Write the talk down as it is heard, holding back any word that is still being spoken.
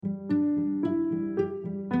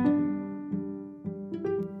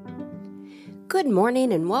Good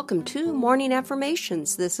morning and welcome to Morning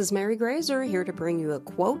Affirmations. This is Mary Grazer here to bring you a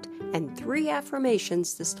quote and 3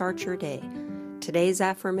 affirmations to start your day. Today's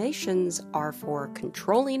affirmations are for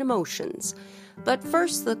controlling emotions. But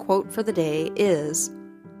first, the quote for the day is,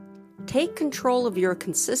 "Take control of your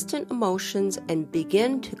consistent emotions and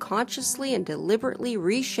begin to consciously and deliberately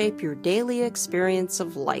reshape your daily experience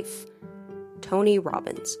of life." Tony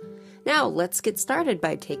Robbins. Now, let's get started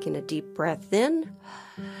by taking a deep breath in.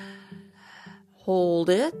 Hold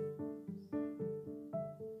it,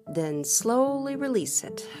 then slowly release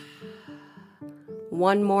it.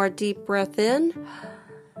 One more deep breath in.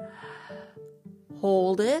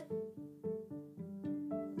 Hold it,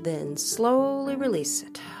 then slowly release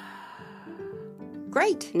it.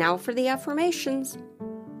 Great, now for the affirmations.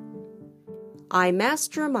 I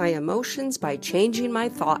master my emotions by changing my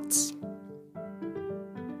thoughts.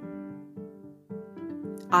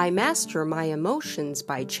 I master my emotions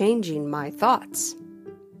by changing my thoughts.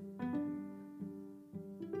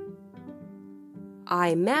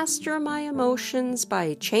 I master my emotions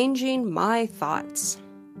by changing my thoughts.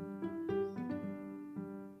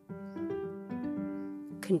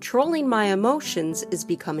 Controlling my emotions is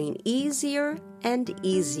becoming easier and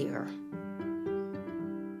easier.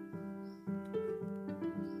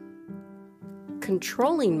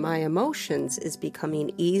 Controlling my emotions is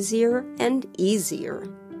becoming easier and easier.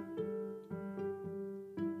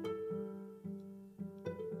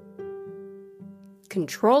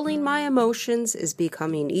 Controlling my emotions is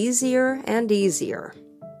becoming easier and easier.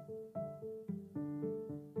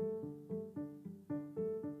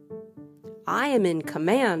 I am in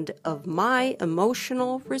command of my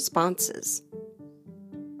emotional responses.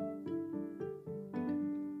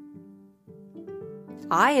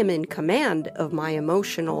 I am in command of my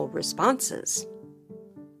emotional responses.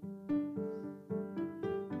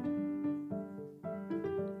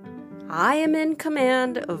 I am in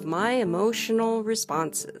command of my emotional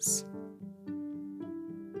responses.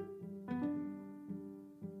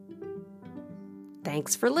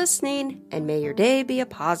 Thanks for listening, and may your day be a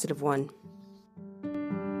positive one.